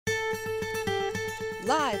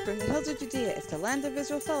Live from the hills of Judea is the Land of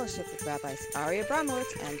Israel Fellowship with Rabbis Ari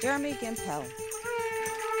Abramowitz and Jeremy Gimpel.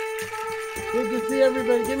 Good to see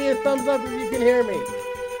everybody. Give me a thumbs up if you can hear me.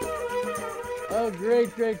 Oh,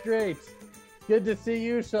 great. Good to see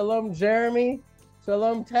you. Shalom, Jeremy.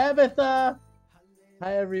 Shalom, Tabitha.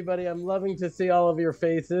 Hi, everybody. I'm loving to see all of your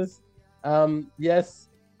faces. Yes,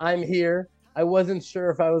 I'm here. I wasn't sure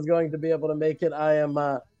if I was going to be able to make it. I am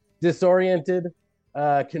disoriented,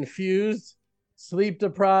 confused, sleep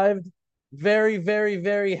deprived,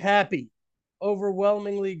 very happy,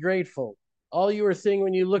 overwhelmingly grateful. All you are seeing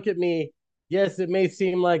when you look at me, yes, it may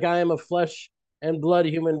seem like I am a flesh and blood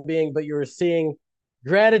human being, but you're seeing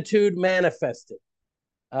gratitude manifested.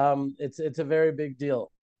 It's a very big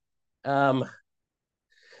deal.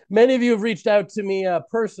 Many of you have reached out to me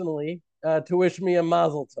personally to wish me a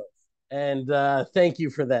mazel tov, and thank you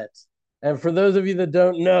for that. And for those of you that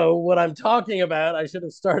don't know what I'm talking about, I should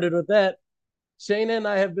have started with that. Shayna and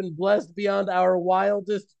I have been blessed beyond our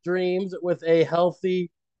wildest dreams with a healthy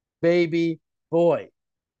baby boy.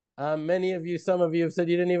 Some of you have said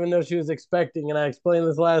you didn't even know she was expecting, and I explained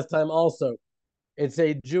this last time also. It's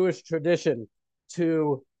a Jewish tradition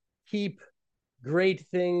to keep great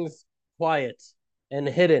things quiet and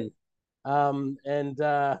hidden, and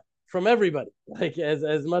from everybody, like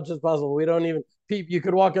as much as possible. We don't even you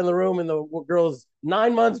could walk in the room and the girl's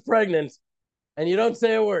 9 months pregnant, and you don't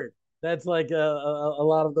say a word. That's like a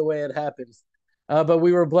lot of the way it happens. But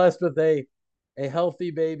we were blessed with a healthy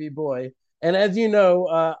baby boy. And as you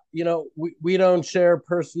know, we don't share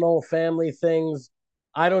personal family things.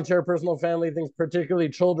 I don't share personal family things, particularly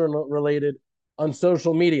children related, on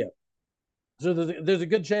social media. So there's a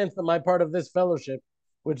good chance that my part of this fellowship,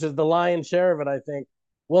 which is the lion's share of it, I think,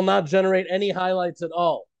 will not generate any highlights at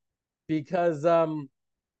all, because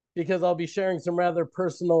I'll be sharing some rather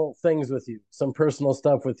personal things with you, some personal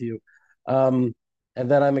stuff with you, and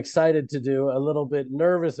that I'm excited to do, a little bit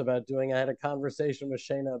nervous about doing. I had a conversation with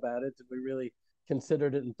Shayna about it, and we really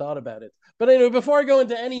considered it and thought about it. But anyway, before I go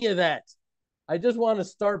into any of that, I just want to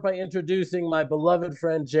start by introducing my beloved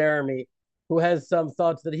friend Jeremy, who has some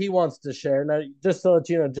thoughts that he wants to share. Now, just to let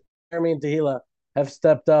you know, Jeremy and Tehila have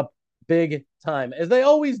stepped up big time, as they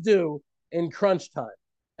always do in crunch time.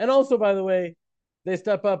 And also, by the way, they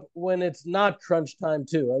step up when it's not crunch time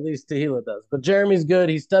too. At least Tehila does. But Jeremy's good.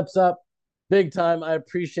 He steps up big time. I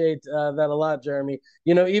appreciate that a lot, Jeremy.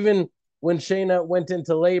 You know, even when Shayna went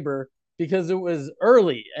into labor, because it was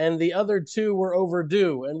early and the other two were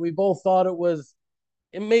overdue, and we both thought it was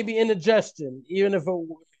maybe indigestion, even if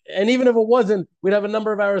it wasn't, we'd have a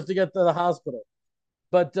number of hours to get to the hospital.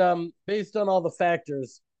 But based on all the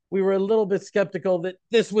factors, we were a little bit skeptical that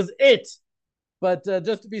this was it. But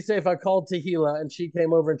just to be safe, I called Tehila, and she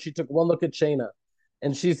came over and she took one look at Shayna,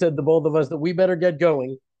 and she said to both of us that we better get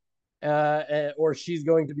going, or she's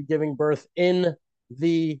going to be giving birth in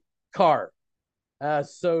the car.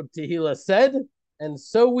 So Tehila said, and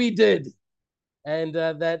so we did. And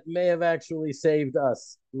that may have actually saved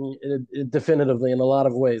us definitively in a lot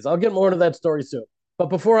of ways. I'll get more into that story soon. But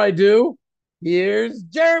before I do, here's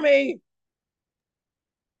Jeremy.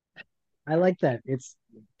 I like that. It's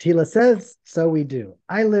Tila says, so we do.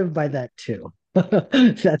 I live by that too.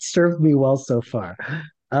 That served me well so far.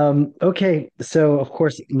 Okay, so of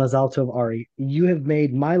course, Mazal Tov Ari, you have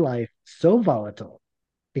made my life so volatile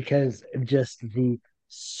because of just the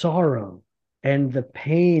sorrow and the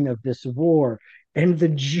pain of this war and the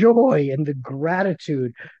joy and the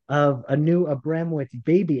gratitude of a new Abramowitz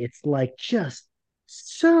baby. It's like just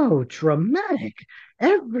so dramatic.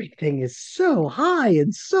 Everything is so high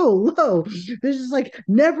and so low. There's just like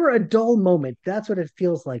never a dull moment. That's what it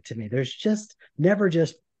feels like to me. There's just never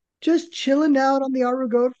just chilling out on the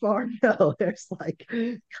Arugot farm. No, there's like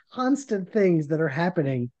constant things that are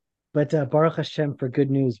happening. But Baruch Hashem for good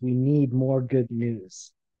news. We need more good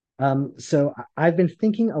news. So I've been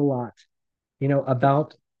thinking a lot,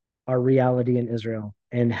 about our reality in Israel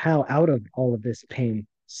and how out of all of this pain,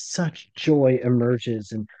 such joy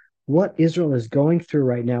emerges, and what Israel is going through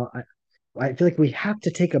right now. I feel like we have to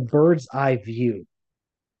take a bird's eye view.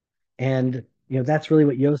 And, that's really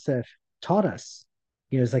what Yosef taught us.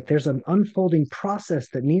 It's like there's an unfolding process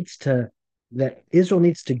that Israel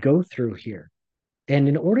needs to go through here. And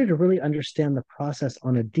in order to really understand the process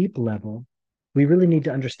on a deep level, we really need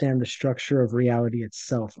to understand the structure of reality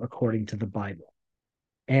itself according to the Bible.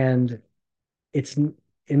 And it's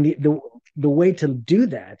in the way to do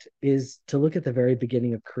that is to look at the very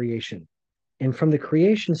beginning of creation. And from the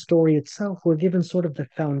creation story itself, we're given sort of the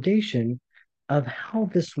foundation of how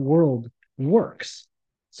this world works.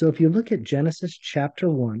 So if you look at Genesis chapter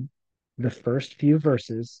 1, the first few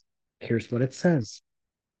verses, here's what it says.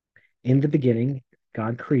 In the beginning,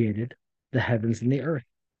 God created the heavens and the earth.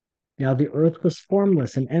 Now the earth was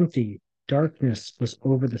formless and empty. Darkness was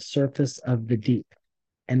over the surface of the deep,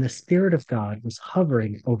 and the Spirit of God was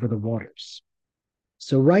hovering over the waters.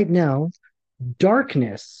 So right now,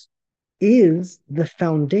 darkness is the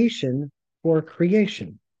foundation for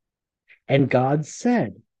creation. And God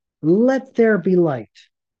said, let there be light,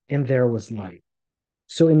 and there was light.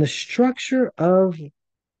 So in the structure of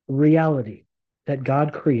reality that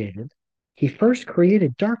God created, he first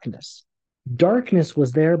created darkness. Darkness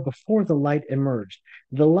was there before the light emerged.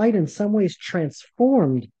 The light in some ways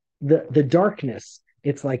transformed the darkness.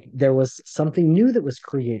 It's like there was something new that was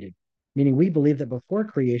created, meaning we believe that before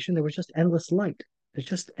creation, there was just endless light. There's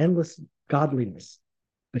just endless godliness.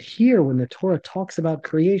 But here, when the Torah talks about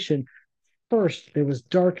creation, first there was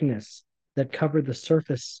darkness that covered the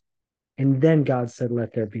surface, and then God said,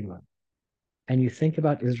 let there be light. And you think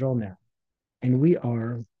about Israel now, and we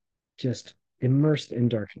are just immersed in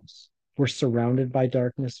darkness. We're surrounded by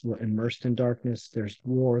darkness. We're immersed in darkness. There's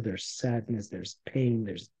war, there's sadness, there's pain,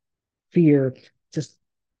 there's fear, just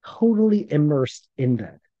totally immersed in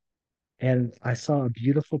that. And I saw a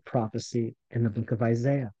beautiful prophecy in the book of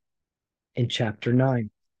Isaiah in chapter 9,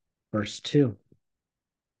 verse 2.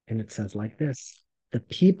 And it says like this: the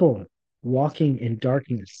people walking in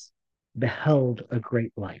darkness beheld a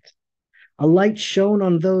great light. A light shone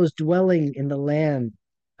on those dwelling in the land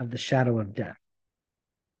of the shadow of death.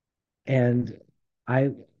 And I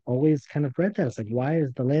always kind of read that. It's like, why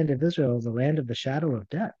is the land of Israel the land of the shadow of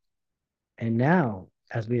death? And now,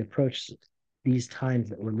 as we approach these times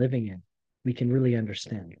that we're living in, we can really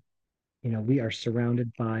understand. You know, we are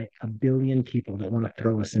surrounded by 1 billion people that want to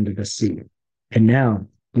throw us into the sea. And now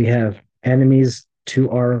we have enemies to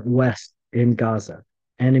our west in Gaza,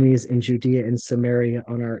 enemies in Judea and Samaria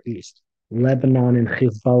on our east, Lebanon and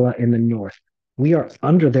Hezbollah in the north. We are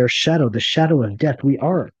under their shadow, the shadow of death. We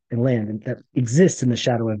are a land that exists in the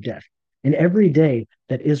shadow of death. And every day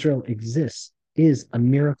that Israel exists is a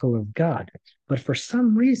miracle of God. But for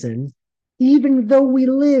some reason, even though we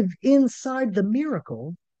live inside the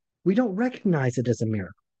miracle, we don't recognize it as a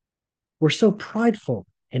miracle. We're so prideful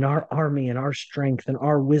in our army and our strength and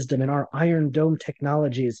our wisdom and our Iron Dome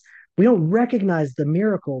technologies. We don't recognize the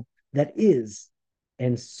miracle that is.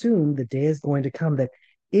 And soon the day is going to come that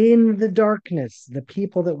in the darkness, the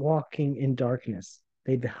people that walking in darkness,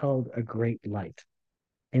 they beheld a great light.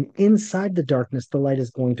 And inside the darkness, the light is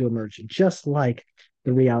going to emerge, just like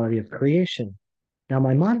the reality of creation. Now,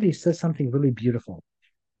 Maimonides says something really beautiful.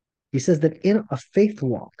 He says that in a faith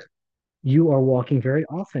walk, you are walking very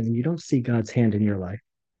often and you don't see God's hand in your life.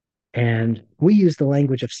 And we use the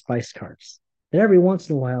language of spice cards. That every once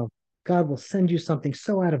in a while, God will send you something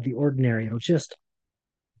so out of the ordinary, it'll just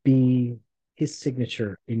be his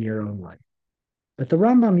signature in your own life. But the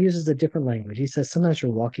Rambam uses a different language. He says sometimes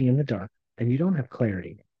you're walking in the dark and you don't have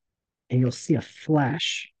clarity, and you'll see a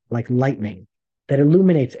flash like lightning that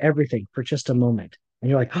illuminates everything for just a moment. And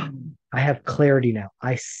you're like, oh, I have clarity now.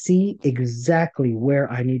 I see exactly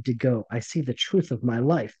where I need to go. I see the truth of my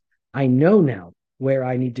life. I know now where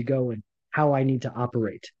I need to go and how I need to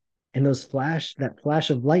operate. And that flash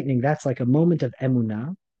of lightning, that's like a moment of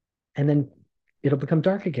emunah, and then it'll become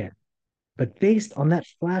dark again. But based on that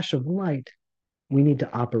flash of light, we need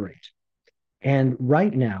to operate. And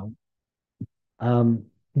right now,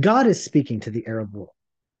 God is speaking to the Arab world.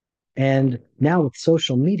 And now with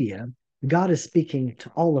social media, God is speaking to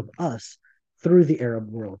all of us through the Arab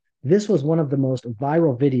world. This was one of the most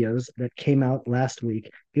viral videos that came out last week.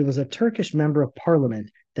 It was a Turkish member of parliament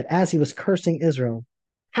that, as he was cursing Israel,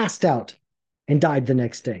 passed out and died the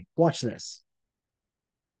next day. Watch this.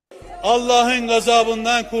 Allah'ın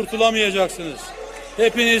gazabından kurtulamayacaksınız.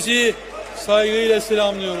 Hepinizi saygıyla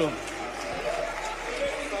selamlıyorum.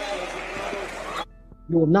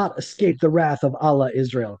 You will not escape the wrath of Allah,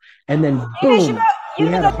 Israel. And then boom, he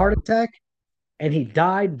had a heart attack and he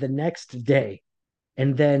died the next day.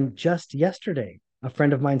 And then just yesterday, a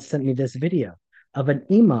friend of mine sent me this video of an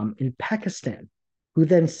imam in Pakistan who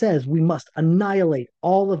then says, we must annihilate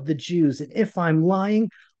all of the Jews. And if I'm lying,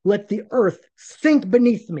 let the earth sink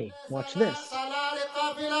beneath me. Watch this.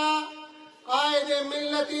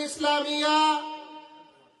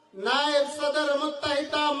 नायब सदर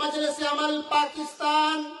मुत्तहिदा मजलिस अमल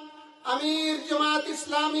पाकिस्तान अमीर जमात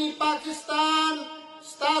इस्लामी पाकिस्तान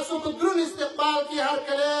स्तासुक द्रुन इस्तेकबाल की हर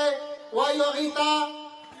कले वायोगीता.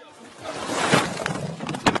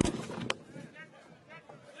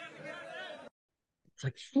 It's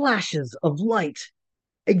like flashes of light,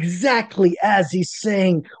 exactly as he's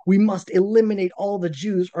saying, we must eliminate all the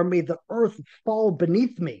Jews or may the earth fall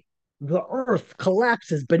beneath me. the earth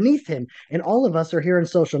collapses beneath him. And all of us are here in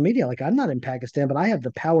social media. Like, I'm not in Pakistan, but I have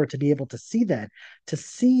the power to be able to see that, to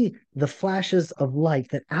see the flashes of light,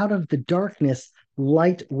 that out of the darkness,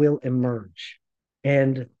 light will emerge.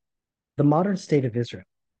 And the modern state of Israel,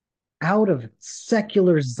 out of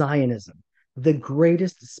secular Zionism, the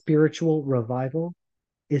greatest spiritual revival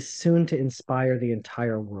is soon to inspire the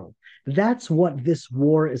entire world. That's what this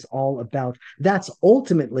war is all about. That's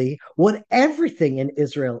ultimately what everything in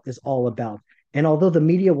Israel is all about. And although the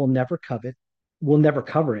media will never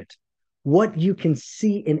cover it, what you can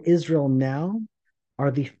see in Israel now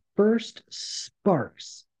are the first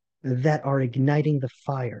sparks that are igniting the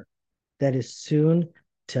fire that is soon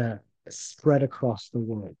to spread across the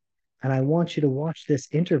world. And I want you to watch this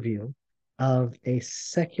interview of a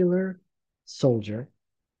secular soldier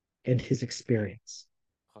and his experience.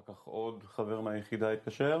 אחר כך עוד חבר מהיחידה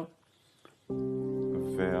התקשר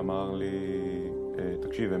ואמר לי,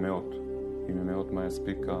 תקשיב, עם מאות מה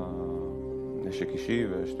יספיק נשק אישי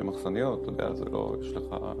ושתי מחסניות, אתה יודע, זה לא, יש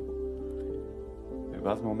לך...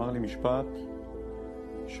 ואז הוא אמר לי משפט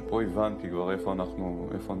שפה הבנתי כבר איפה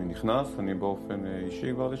אני נכנס, אני באופן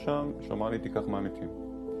אישי כבר לשם, שאמר לי, תיקח מהמתים.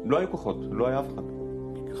 לא היו כוחות, לא היה אף אחד.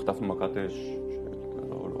 חטפנו מכת אש,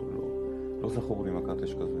 לא זכור לי מכת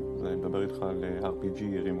אש כזה. זה מדבר איתך על RPG,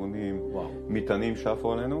 רימונים, מטענים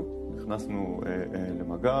שעפו עלינו. נכנסנו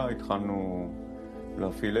למגע, התחלנו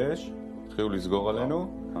להפעיל אש, התחילו לסגור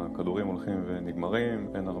עלינו. הכדורים הולכים ונגמרים,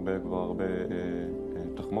 אין כבר הרבה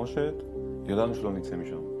תחמושת. ידענו שלא נצא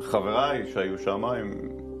משם. חבריי שהיו שם,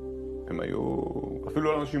 הם היו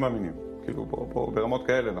אפילו לא אנשים מאמינים. כאילו פה ברמות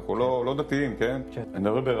כאלה, אנחנו לא דתיים, כן? אני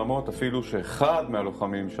מדבר ברמות אפילו שאחד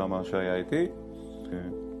מהלוחמים שם שהיה איתי,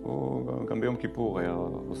 הוא גם ביום כיפור היה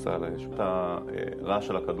עושה על האש. הרעש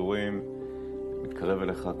של הכדורים מתקרב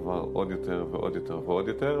אליך כבר עוד יותר ועוד יותר ועוד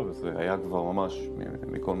יותר, וזה היה כבר ממש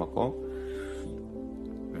מכל מקום.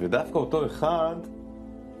 ודווקא אותו אחד,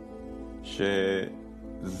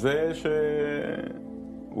 שזה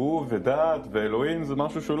שהוא ודת ואלוהים זה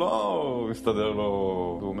משהו שהוא לא מסתדר לו.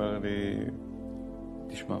 הוא אומר לי,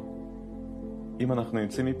 תשמע, אם אנחנו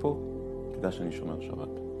נמצאים מפה, תדע שאני שומר שבת.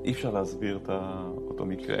 אי אפשר להסביר את אותו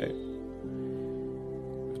מקרה.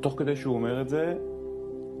 ותוך כדי שהוא אומר את זה,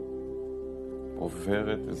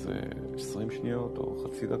 עוברת איזה 20 שניות או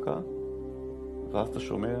חצי דקה, ואז אתה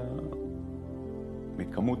שומע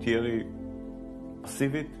מכמות ירי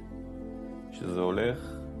פסיבית, שזה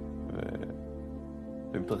הולך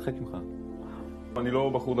ומתרחק ממך. אני לא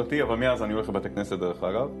בחור דתי, אבל מאז אני הולך לבית הכנסת דרך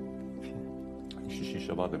אגב. שישי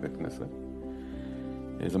שבת בבית כנסת.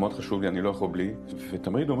 זה מאוד חשוב לי, אני לא יכול בלי.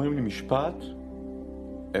 ותמיד אומרים לי משפט,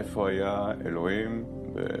 איפה היה אלוהים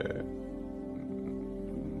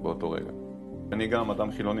באותו רגע. אני גם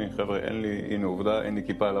אדם חילוני, חבר'ה, הנה עובדה, אין לי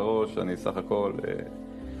כיפה על הראש, אני סך הכל,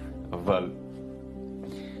 אבל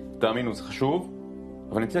תאמינו, זה חשוב,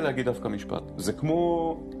 אבל אני רוצה להגיד דווקא משפט. זה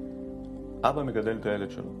כמו אבא מגדל את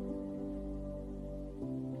הילד שלו.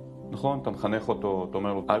 נכון? אתה מחנך אותו, אתה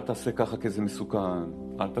אומר לו, אל תעשה ככה כי זה מסוכן,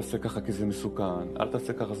 אל תעשה ככה כי זה מסוכן, אל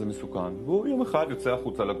תעשה ככה זה מסוכן. והוא יום אחד יוצא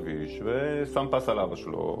החוצה לכביש, ושם פס על אבא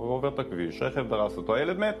שלו, ועובר את הכביש, רכב דרס אותו,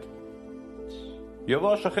 הילד מת.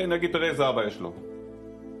 יבוא השכן, נגיד, תראה איזה אבא יש לו.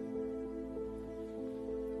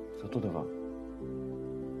 זה אותו דבר.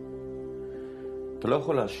 אתה לא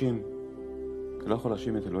יכול להאשים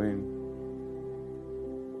את אלוהים,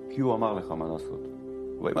 כי הוא אמר לך מה לעשות.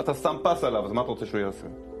 ואם אתה שם פס עליו, אז מה אתה רוצה שהוא יעשה?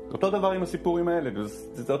 זה אותו דבר עם הסיפורים האלה,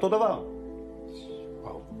 זה אותו דבר.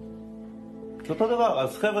 זה אותו דבר.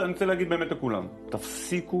 אז חבר'ה, אני רוצה להגיד באמת לכולם,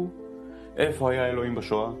 תפסיקו איפה היה אלוהים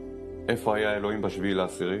בשואה, איפה היה אלוהים בשביעי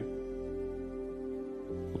לעשירי.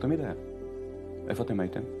 הוא תמיד היה. איפה אתם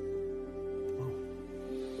הייתם?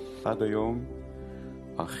 עד היום,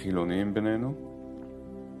 החילוניים בינינו,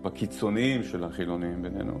 בקיצוניים של החילוניים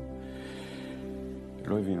בינינו,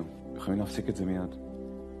 לא הבינו. יכולים להפסיק את זה מיד.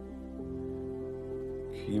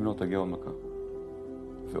 כי אם לא תגיע עוד מכה,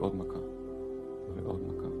 ועוד מכה, ועוד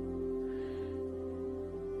מכה.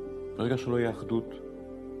 ברגע שלא יהיה אחדות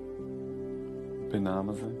בין העם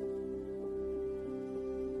הזה,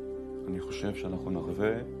 אני חושב שאנחנו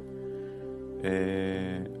נחווה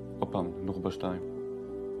עוד פעם, נוח'בה 2.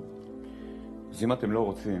 אז אם אתם לא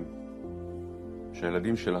רוצים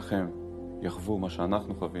שהילדים שלכם יחוו מה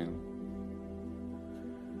שאנחנו חווינו,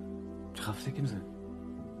 צריך להפסיק עם זה.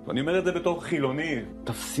 ואני אומר את זה בתור חילוני.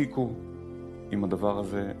 תפסיקו עם הדבר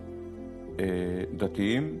הזה.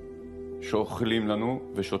 דתיים שאוכלים לנו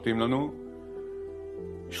ושותים לנו,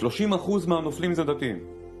 30% מהנופלים זה דתיים.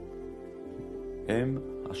 הם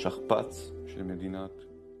השכפ"ץ של מדינת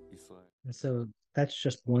ישראל. And so that's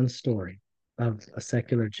just one story of a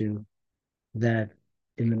secular Jew that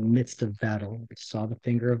in the midst of battle, saw the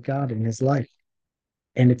finger of God in his life.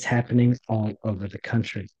 And it's happening all over the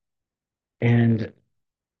country. And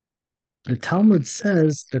the Talmud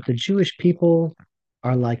says that the Jewish people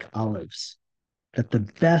are like olives, that the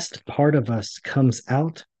best part of us comes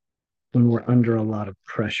out when we're under a lot of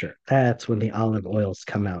pressure. That's when the olive oils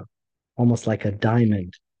come out, almost like a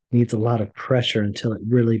diamond needs a lot of pressure until it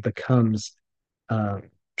really becomes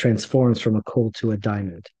transforms from a coal to a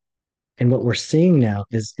diamond. And what we're seeing now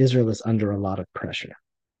is Israel is under a lot of pressure.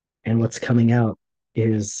 And what's coming out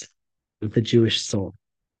is the Jewish soul,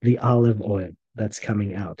 the olive oil that's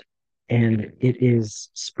coming out. And it is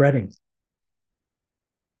spreading.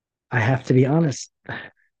 I have to be honest,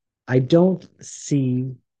 I don't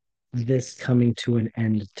see this coming to an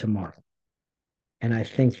end tomorrow. And I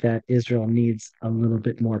think that Israel needs a little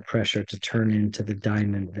bit more pressure to turn into the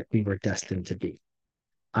diamond that we were destined to be.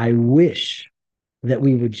 I wish that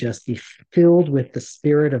we would just be filled with the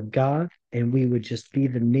Spirit of God and we would just be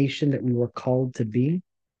the nation that we were called to be.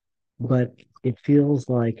 But it feels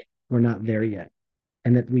like we're not there yet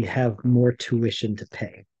and that we have more tuition to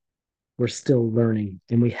pay. We're still learning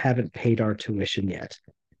and we haven't paid our tuition yet.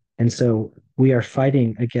 And so we are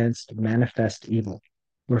fighting against manifest evil.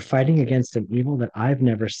 We're fighting against an evil that I've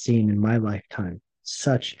never seen in my lifetime.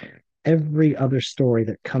 Such every other story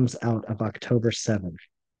that comes out of October 7th,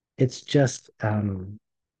 it's just,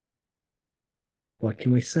 what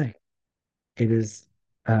can we say? It has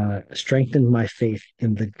strengthened my faith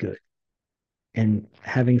in the good. And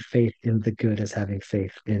having faith in the good is having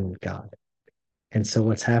faith in God. And so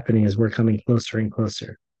what's happening is we're coming closer and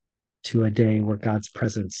closer to a day where God's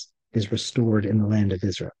presence is restored in the land of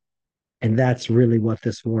Israel. And that's really what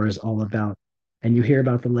this war is all about. And you hear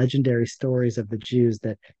about the legendary stories of the Jews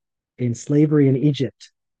that in slavery in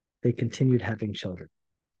Egypt, they continued having children.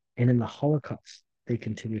 And in the Holocaust, they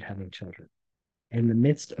continued having children. In the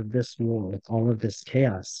midst of this war, with all of this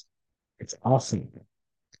chaos, it's awesome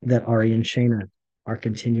that Ari and Shana are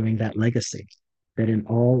continuing that legacy. That in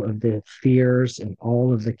all of the fears and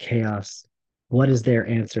all of the chaos, what is their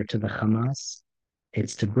answer to the Hamas?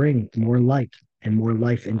 It's to bring more light and more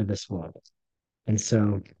life into this world. And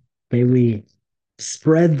so may we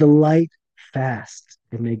spread the light fast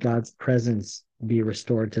and may God's presence be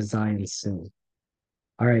restored to Zion soon.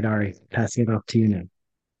 All right, Ari, passing it off to you now.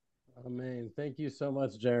 Amen. Thank you so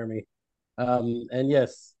much, Jeremy. And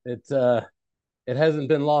yes, it hasn't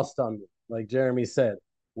been lost on me, like Jeremy said,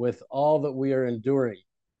 with all that we are enduring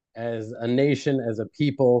as a nation, as a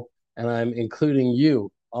people, and I'm including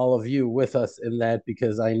you, all of you, with us in that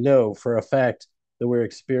because I know for a fact that we're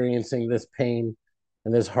experiencing this pain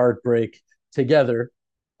and this heartbreak together.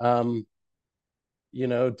 You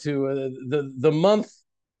know, to the month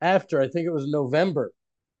after, I think it was November,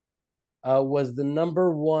 was the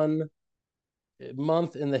 #1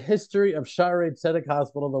 month in the history of Shaarei Tzedek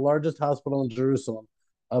Hospital, the largest hospital in Jerusalem,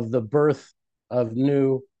 of the birth of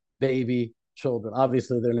new baby children.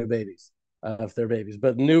 Obviously, they're new babies, if they're babies,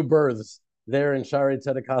 but new births there in Shaarei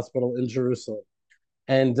Tzedek Hospital in Jerusalem.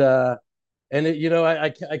 And it, you know, I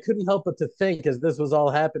couldn't help but to think as this was all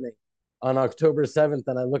happening on October 7th,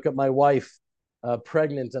 and I look at my wife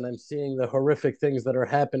pregnant, and I'm seeing the horrific things that are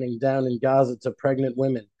happening down in Gaza to pregnant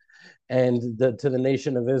women and to the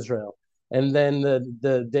nation of Israel. And then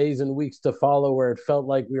the days and weeks to follow where it felt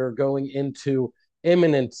like we were going into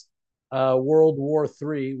imminent World War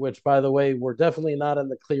III, which, by the way, we're definitely not in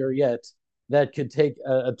the clear yet. That could take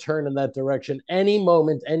a turn in that direction any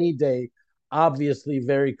moment, any day, obviously,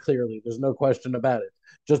 very clearly. There's no question about it.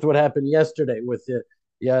 Just what happened yesterday with the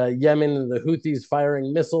Yemen and the Houthis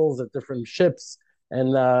firing missiles at different ships, and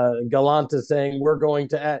Galanta saying, we're going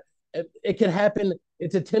to act. It could happen.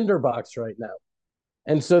 It's a tinderbox right now.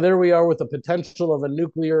 And so there we are with the potential of a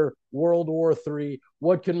nuclear World War III.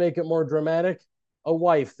 What can make it more dramatic? A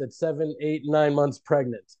wife that's 7, 8, 9 months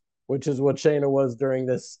pregnant, which is what Shana was during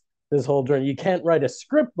this whole journey. You can't write a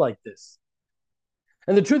script like this.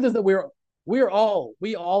 And the truth is that we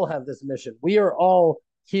all have this mission. We are all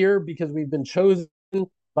here because we've been chosen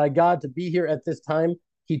by God to be here at this time.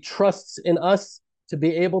 He trusts in us to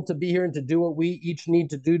be able to be here and to do what we each need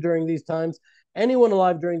to do during these times. Anyone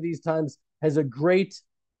alive during these times has a great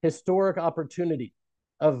historic opportunity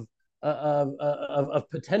of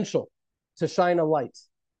potential to shine a light.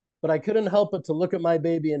 But I couldn't help but to look at my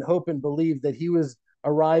baby and hope and believe that he was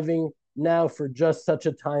arriving now for just such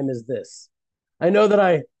a time as this. I know that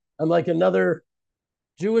I'm like another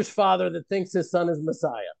Jewish father that thinks his son is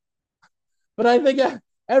Messiah. But I think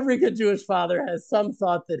every good Jewish father has some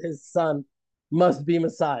thought that his son must be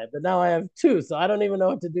Messiah. But now I have two, so I don't even know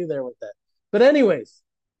what to do there with that. But anyways,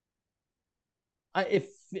 it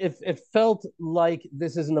it felt like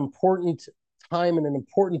this is an important time and an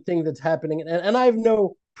important thing that's happening. And I have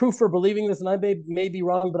no proof for believing this, and I may be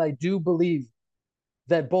wrong, but I do believe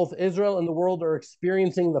that both Israel and the world are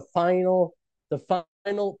experiencing the final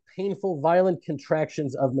painful, violent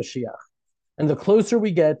contractions of Mashiach. And the closer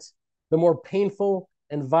we get, the more painful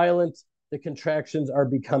and violent the contractions are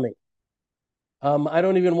becoming. I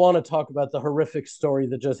don't even want to talk about the horrific story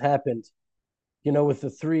that just happened, with the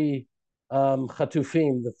three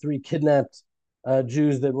Chatufim, the three kidnapped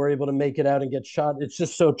Jews that were able to make it out and get shot. It's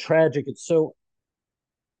just so tragic. It's so,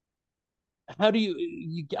 how do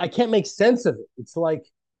I can't make sense of it. It's like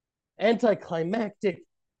anticlimactic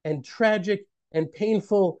and tragic and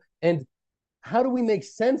painful. And how do we make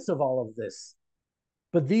sense of all of this?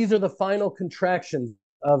 But these are the final contractions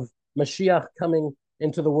of Mashiach coming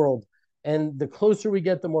into the world. And the closer we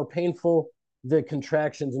get, the more painful the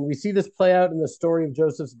contractions. And we see this play out in the story of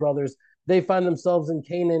Joseph's brothers. They find themselves in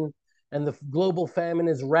Canaan, and the global famine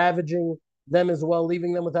is ravaging them as well,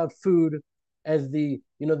 leaving them without food, as these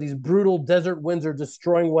brutal desert winds are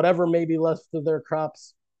destroying whatever may be left of their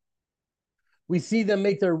crops. We see them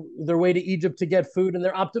make their way to Egypt to get food, and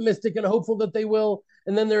they're optimistic and hopeful that they will.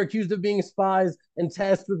 And then they're accused of being spies and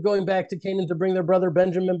tasked with going back to Canaan to bring their brother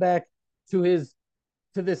Benjamin back to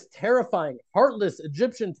this terrifying, heartless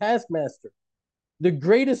Egyptian taskmaster, the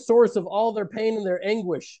greatest source of all their pain and their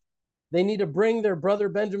anguish. They need to bring their brother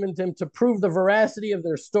Benjamin to him to prove the veracity of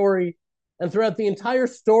their story. And throughout the entire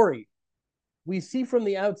story, we see from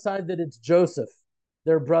the outside that it's Joseph,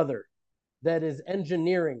 their brother, that is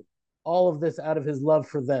engineering all of this out of his love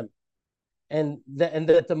for them. And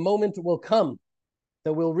that the moment will come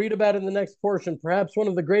that we'll read about in the next portion, perhaps one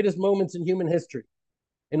of the greatest moments in human history,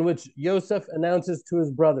 in which Yosef announces to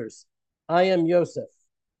his brothers, I am Yosef.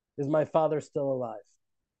 Is my father still alive?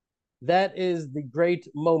 That is the great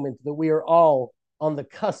moment that we are all on the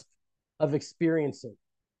cusp of experiencing.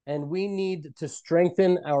 And we need to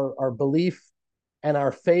strengthen our belief and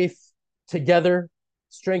our faith together,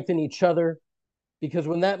 strengthen each other, because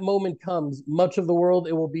when that moment comes, much of the world,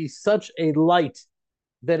 it will be such a light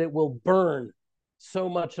that it will burn so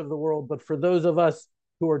much of the world. But for those of us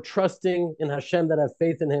who are trusting in Hashem, that have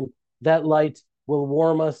faith in him, that light will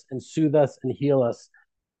warm us and soothe us and heal us.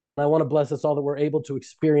 And I want to bless us all that we're able to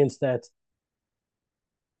experience that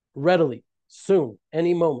readily, soon,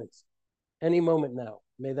 any moment now.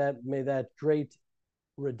 May that great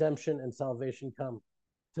redemption and salvation come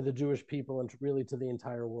to the Jewish people and really to the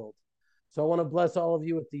entire world. So I want to bless all of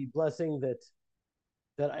you with the blessing that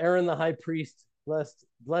Aaron the high priest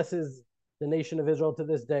blesses the nation of Israel to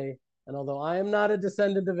this day. And although I am not a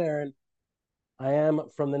descendant of Aaron, I am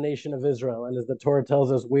from the nation of Israel. And as the Torah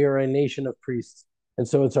tells us, we are a nation of priests. And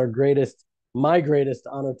so it's my greatest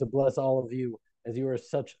honor to bless all of you, as you are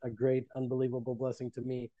such a great, unbelievable blessing to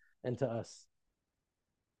me and to us.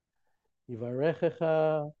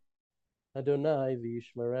 Yivarechecha Adonai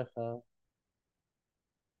v'yishmerecha.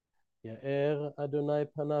 Ya'er Adonai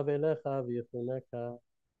panav elecha v'yichuneka.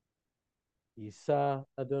 Yisa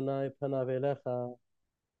Adonai panav elecha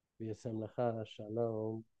v'yasem lecha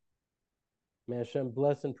shalom. May Hashem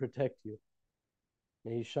bless and protect you.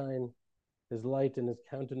 May he shine his light and his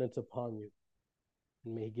countenance upon you,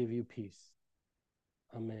 and may he give you peace.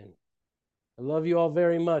 Amen. I love you all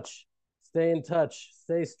very much. Stay in touch.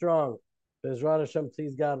 Stay strong. Bezrat Hashem,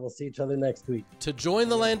 please God, we'll see each other next week. To join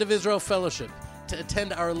the Land of Israel Fellowship, to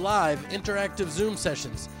attend our live interactive Zoom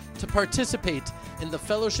sessions, to participate in the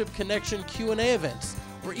Fellowship Connection Q&A events,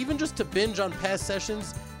 or even just to binge on past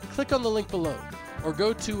sessions, click on the link below, or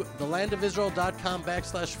go to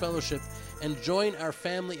thelandofisrael.com/fellowship and join our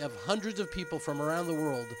family of hundreds of people from around the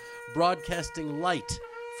world, broadcasting light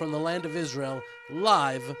from the land of Israel,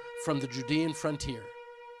 live from the Judean frontier.